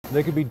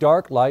They could be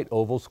dark, light,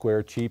 oval,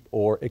 square, cheap,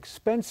 or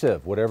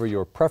expensive. Whatever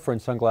your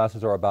preference,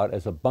 sunglasses are about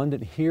as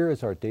abundant here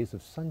as our days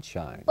of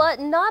sunshine. But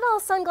not all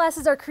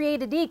sunglasses are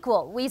created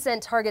equal. We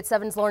sent Target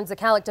 7's Lauren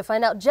Zakalik to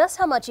find out just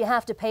how much you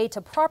have to pay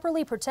to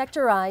properly protect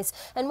your eyes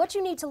and what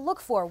you need to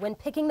look for when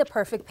picking the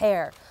perfect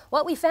pair.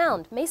 What we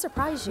found may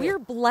surprise you. We're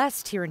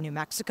blessed here in New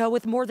Mexico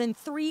with more than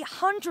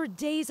 300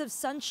 days of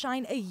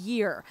sunshine a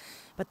year.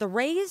 But the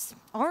rays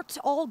aren't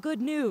all good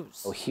news.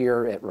 So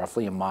here at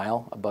roughly a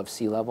mile above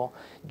sea level,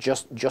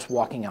 just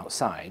walking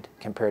outside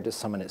compared to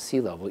someone at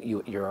sea level,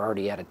 you're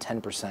already at a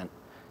 10%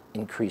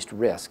 increased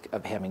risk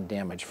of having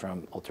damage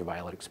from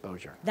ultraviolet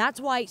exposure.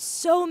 That's why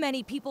so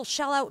many people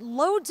shell out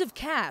loads of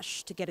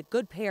cash to get a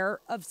good pair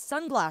of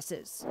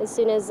sunglasses. As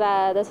soon as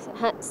the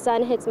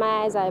sun hits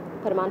my eyes, I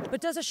put them on. But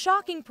does a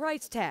shocking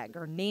price tag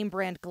or name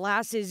brand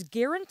glasses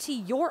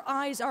guarantee your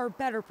eyes are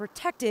better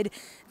protected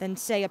than,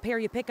 say, a pair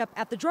you pick up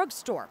at the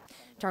drugstore?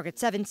 Target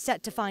 7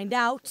 set to find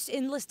out,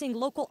 enlisting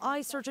local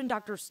eye surgeon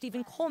Dr.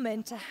 Stephen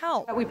Coleman to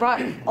help. We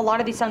brought a lot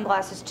of these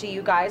sunglasses to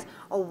you guys,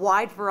 a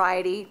wide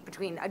variety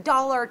between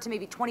 $1 to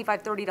maybe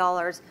 $25,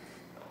 $30.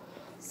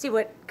 See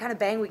what kind of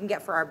bang we can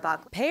get for our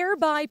buck. Pair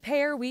by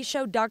pair, we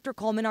showed Dr.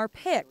 Coleman our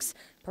picks,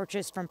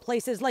 purchased from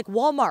places like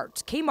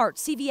Walmart, Kmart,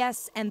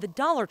 CVS, and the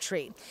Dollar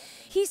Tree.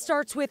 He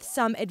starts with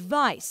some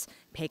advice.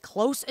 Pay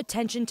close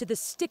attention to the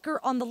sticker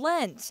on the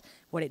lens.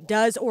 What it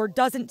does or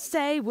doesn't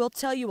say will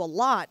tell you a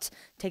lot.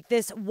 Take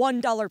this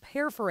 $1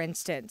 pair, for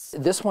instance.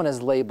 This one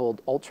is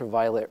labeled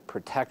ultraviolet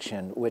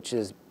protection, which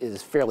is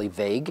fairly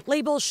vague.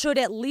 Labels should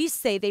at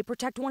least say they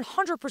protect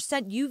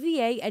 100%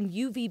 UVA and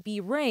UVB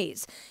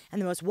rays,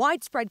 and the most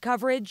widespread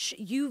coverage,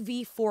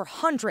 UV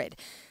 400.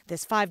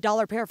 This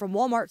 $5 pair from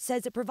Walmart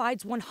says it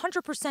provides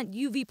 100%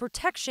 UV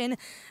protection,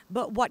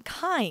 but what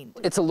kind?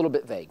 It's a little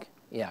bit vague.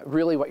 Yeah,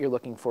 really what you're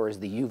looking for is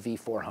the UV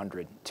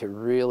 400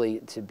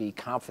 to be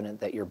confident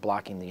that you're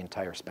blocking the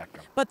entire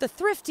spectrum. But the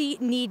thrifty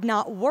need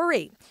not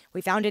worry.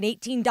 We found an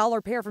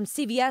 $18 pair from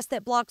CVS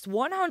that blocks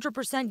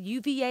 100%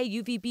 UVA,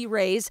 UVB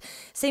rays.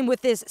 Same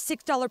with this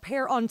 $6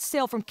 pair on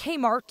sale from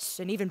Kmart,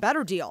 an even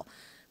better deal.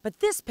 But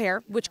this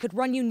pair, which could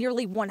run you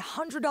nearly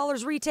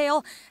 $100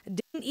 retail,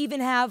 didn't even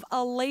have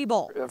a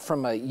label.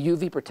 From a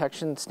UV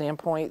protection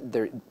standpoint,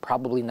 they're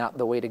probably not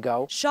the way to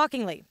go.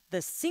 Shockingly,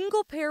 the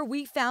single pair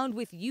we found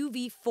with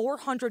UV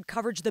 400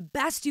 coverage, the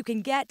best you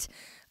can get,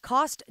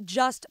 cost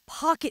just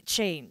pocket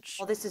change.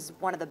 Well, this is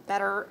one of the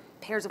better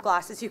pairs of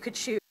glasses you could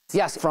choose.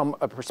 Yes, from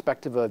a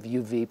perspective of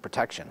UV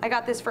protection. I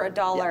got this for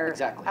 $1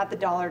 exactly. at the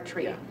Dollar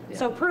Tree. Yeah.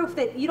 So proof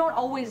that you don't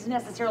always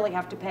necessarily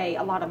have to pay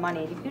a lot of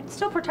money. You can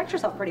still protect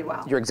yourself pretty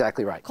well. You're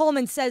exactly right.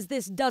 Coleman says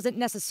this doesn't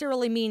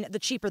necessarily mean the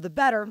cheaper the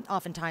better.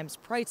 Oftentimes,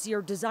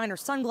 pricier designer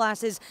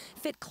sunglasses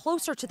fit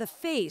closer to the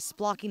face,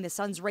 blocking the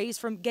sun's rays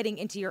from getting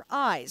into your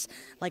eyes,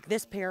 like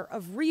this pair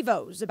of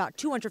Revos, about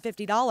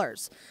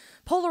 $250.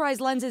 Polarized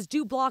lenses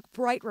do block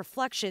bright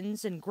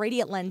reflections, and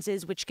gradient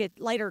lenses, which get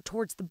lighter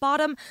towards the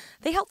bottom,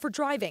 they help for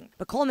driving.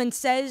 But Coleman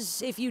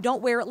says if you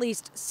don't wear at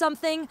least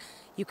something,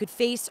 you could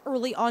face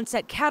early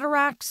onset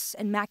cataracts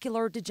and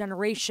macular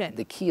degeneration.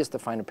 The key is to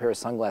find a pair of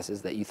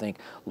sunglasses that you think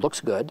looks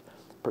good,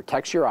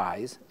 protects your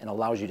eyes, and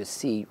allows you to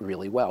see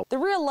really well. The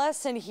real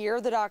lesson here,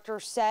 the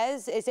doctor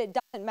says, is it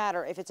doesn't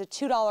matter if it's a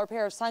 $2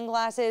 pair of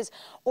sunglasses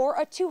or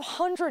a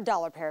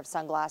 $200 pair of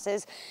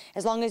sunglasses.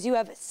 As long as you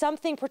have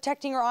something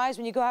protecting your eyes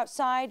when you go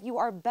outside, you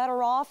are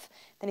better off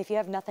than if you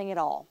have nothing at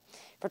all.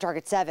 For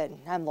Target 7,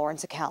 I'm Lauren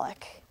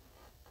Zakalik.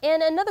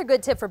 And another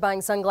good tip for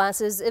buying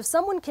sunglasses, if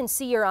someone can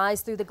see your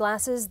eyes through the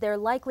glasses, they're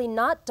likely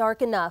not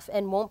dark enough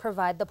and won't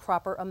provide the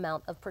proper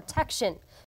amount of protection.